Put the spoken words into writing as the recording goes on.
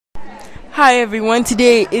Hi everyone,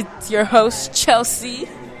 today it's your host Chelsea.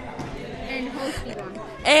 And host Yvonne.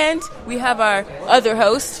 And we have our other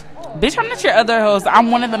host. Bitch, I'm not your other host. I'm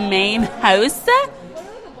one of the main hosts.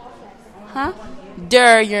 Huh?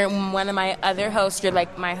 You're one of my other hosts. You're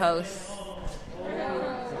like my host.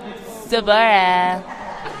 Deborah.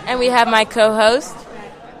 And we have my co-host.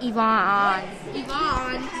 Yvonne.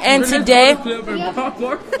 And today And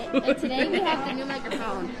today we have the new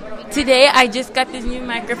microphone. Today I just got this new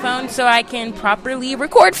microphone so I can properly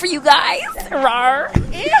record for you guys. Rawr.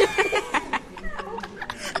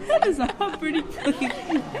 That is a pretty please.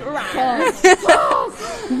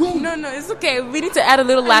 No, it's okay. We need to add a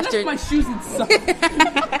little laughter. I left my shoes inside.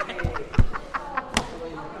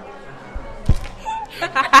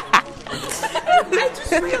 I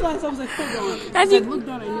just realized I was like, hold on. I looked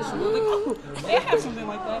down at his shoes. I was like, oh, they have something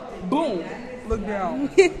like that. Boom. Look down.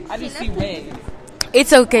 I just see red.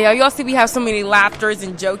 It's okay. Y'all see we have so many laughters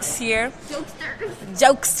and jokes here. Jokesters.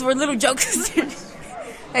 Jokes. We're little jokesters.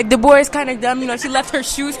 Like Deborah is kind of dumb. You know, she left her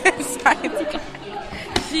shoes inside.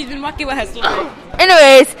 She's been walking with her slide.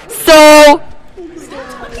 Anyways, so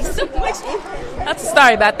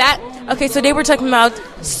Sorry about that. Okay, so they were talking about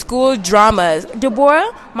school dramas. Deborah,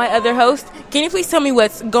 my other host, can you please tell me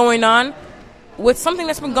what's going on? What's something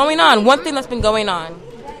that's been going on? One thing that's been going on.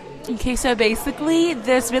 Okay, so basically,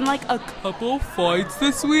 there's been like a couple fights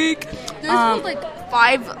this week. there was like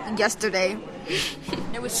 5 yesterday.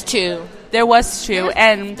 There was 2. There was 2,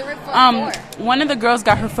 and there were 4. one of the girls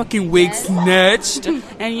got her fucking wig snatched.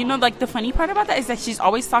 And you know, like the funny part about that is that she's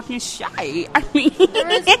always talking shy. I mean,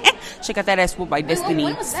 she got that ass whooped by Destiny.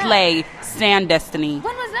 when was that? Slay, stand Destiny.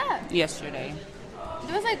 When was that? Yesterday.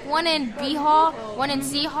 There was like one in B Hall, one in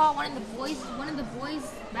C Hall, one in the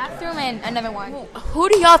boys' bathroom, and another one. Who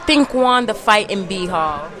do y'all think won the fight in B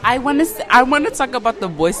Hall? I want to talk about the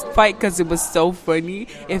boys fight because it was so funny.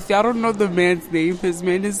 If y'all don't know the man's name, his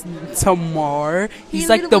name is Tamar. He's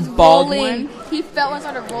like the bald one. He fell and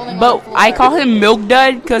started rolling. But on the floor. I call him Milk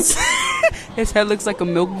Dud because his head looks like a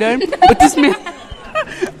milk dud.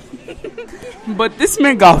 But this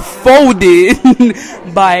man got folded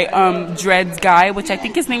by Dread's guy, which I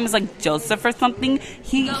think his name is like Joseph or something.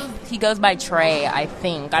 He goes by Trey, I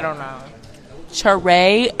think. I don't know.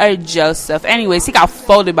 Trey or Joseph. Anyways, he got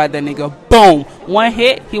folded by the nigga. Boom. One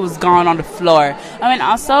hit, he was gone on the floor. I mean,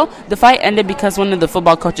 also, the fight ended because one of the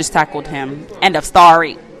football coaches tackled him. End of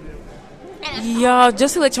story. Y'all,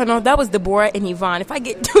 just to let y'all know, that was Deborah and Yvonne. If I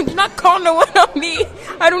get... Do not call no one on me.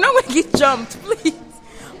 I do not want to get jumped, please.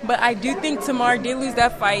 But I do think Tamar did lose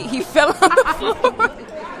that fight. He fell on the floor.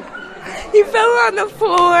 He fell on the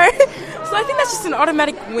floor. So I think that's just an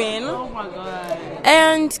automatic win. Oh my god.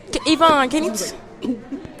 And Yvonne, can you...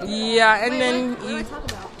 Yeah, and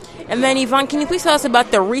then Yvonne, can you please tell us about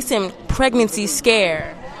the recent pregnancy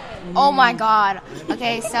scare? Oh my god.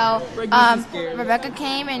 Okay, so Rebecca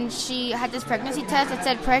came and she had this pregnancy test that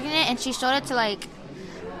said pregnant, and she showed it to like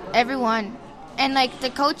everyone and like the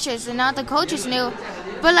coaches, and now the coaches knew.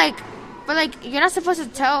 But you're not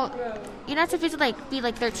supposed to like be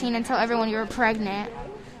like 13 and tell everyone you were pregnant.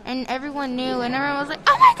 And everyone knew, and everyone was like,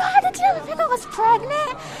 "Oh my god, did you know Rebecca was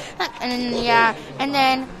pregnant?"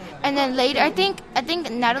 And then later, I think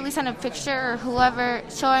Natalie sent a picture or whoever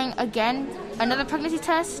showing again another pregnancy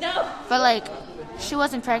test. No. But like, she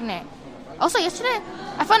wasn't pregnant. Also, yesterday,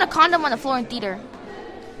 I found a condom on the floor in theater.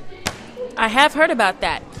 I have heard about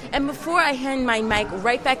that. And before I hand my mic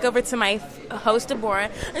right back over to my host, Deborah,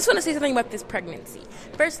 I just want to say something about this pregnancy.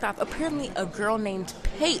 First off, apparently a girl named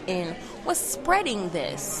Peyton was spreading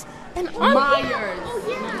this. And Myers. Oh,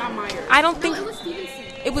 yeah. Not Myers. I don't think... It was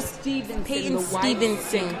Stevenson. It was Peyton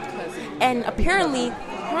Stevenson. And apparently,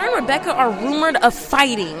 her and Rebecca are rumored of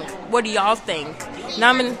fighting. What do y'all think?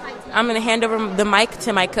 Now I'm gonna hand over the mic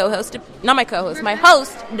to my co-host. Not my co-host, my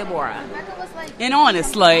host, Deborah. And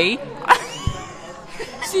honestly...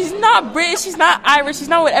 She's not British, she's not Irish, she's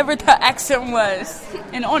not whatever the accent was.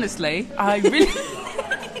 And honestly, I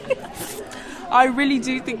really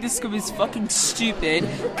do think this group is fucking stupid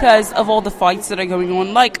because of all the fights that are going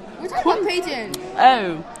on. Like, we're talking about Peyton.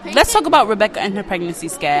 Oh, let's talk about Rebecca and her pregnancy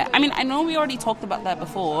scare. I mean, I know we already talked about that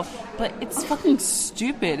before, but it's fucking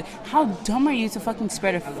stupid. How dumb are you to fucking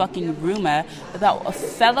spread a fucking rumor about a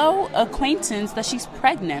fellow acquaintance that she's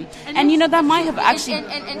pregnant? And you know, that might have actually...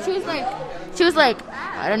 And she was like,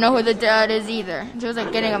 I don't know who the dad is either. She was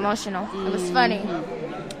like getting emotional. It was funny.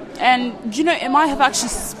 And, you know, it might have actually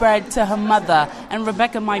spread to her mother. And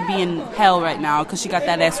Rebecca might be in hell right now because she got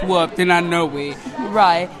that ass whooped, and I know it.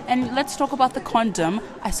 Right. And let's talk about the condom.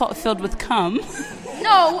 I saw it filled with cum.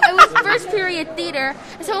 No, it was first period theater.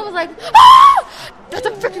 And someone was like, ah! there's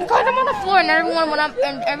a freaking condom on the floor, and everyone went up,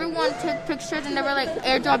 and everyone took pictures, and they were like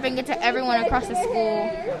airdropping it to everyone across the school.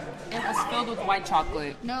 It was filled with white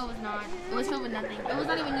chocolate. No, it was not. It was filled with nothing. It was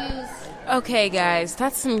not even used. Okay, guys,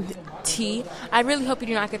 that's some tea. I really hope you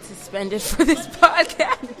do not get suspended for this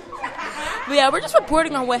podcast. But yeah, we're just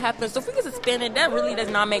reporting on what happened. So if we get suspended, that really does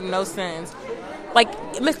not make no sense. Like,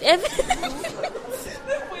 Miss Evans.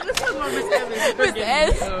 Let's talk about Miss Evans. Miss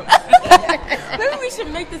Evans. Maybe we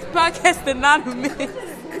should make this podcast anonymous.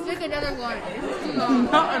 Let's make another one.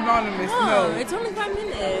 Not anonymous, no. It's only 5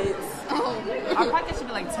 minutes. Our podcast should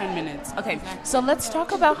be like 10 minutes. Okay, so let's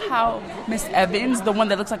talk about how Miss Evans, the one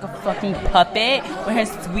that looks like a fucking puppet with her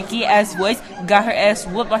squeaky ass voice, got her ass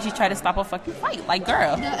whooped while she tried to stop a fucking fight. Like,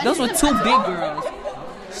 girl, those were two big girls.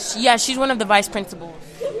 Yeah, she's one of the vice principals.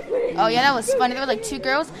 Oh yeah, that was funny. There were like 2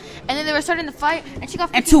 girls, and then they were starting to fight, and she got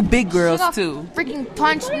And 2 big girls, she got too. freaking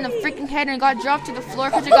punched in the freaking head and got dropped to the floor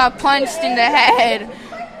because she got punched in the head.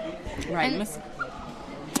 Right,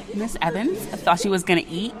 Miss Evans thought she was going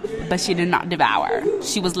to eat, but she did not devour.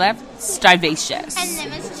 She was left starvacious. And then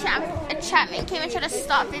Miss Chapman came and tried to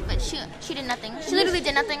stop it, but she did nothing. She literally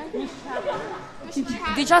did nothing.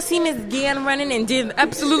 Did y'all see Miss Gann running and did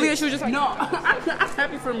absolutely? She was just like, No, I'm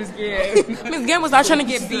happy for Miss Gann. Miss Gann was not trying to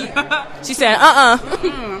get beat. She said,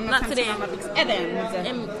 not today.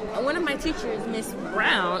 And one of my teachers, Miss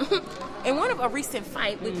Brown, in one of a recent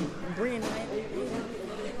fight with Brian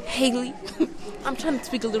Haley, I'm trying to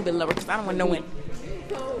speak a little bit lower because I don't want no one.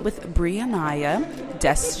 With Brianna,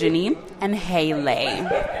 Destiny, and Haley.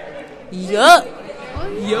 Yup.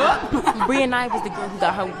 Brianna was the girl who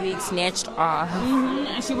got her wig snatched off.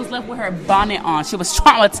 And she was left with her bonnet on. She was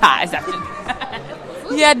traumatized after that.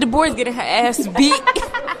 Yeah, Deborah's getting her ass beat.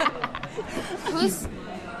 Who's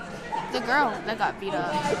the girl that got beat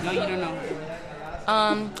up? No, you don't know.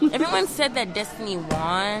 Everyone said that Destiny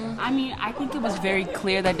won. I mean, I think it was very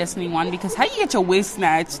clear that Destiny won because how do you get your wig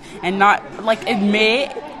snatched and not, like,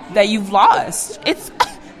 admit that you've lost? It's...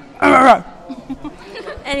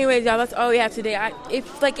 Anyways, y'all, that's all we have today.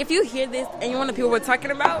 If you hear this and you want to know people we're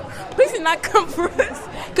talking about, please do not come for us.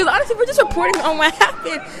 Because honestly, we're just reporting on what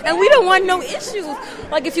happened, and we don't want no issues.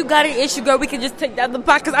 Like, if you got an issue, girl, we can just take down the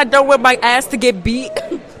pot because I don't want my ass to get beat.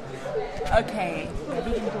 Okay.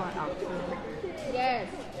 Yes.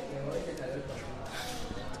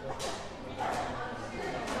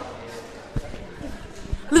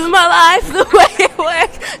 Live my life the way it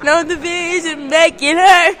works. Know the vision, make it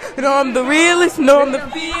hurt. Know I'm the realest, know I'm the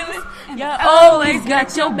fearless. Y'all always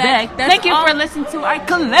got your back. Thank you for listening to our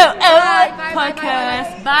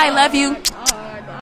podcast. Bye, love you.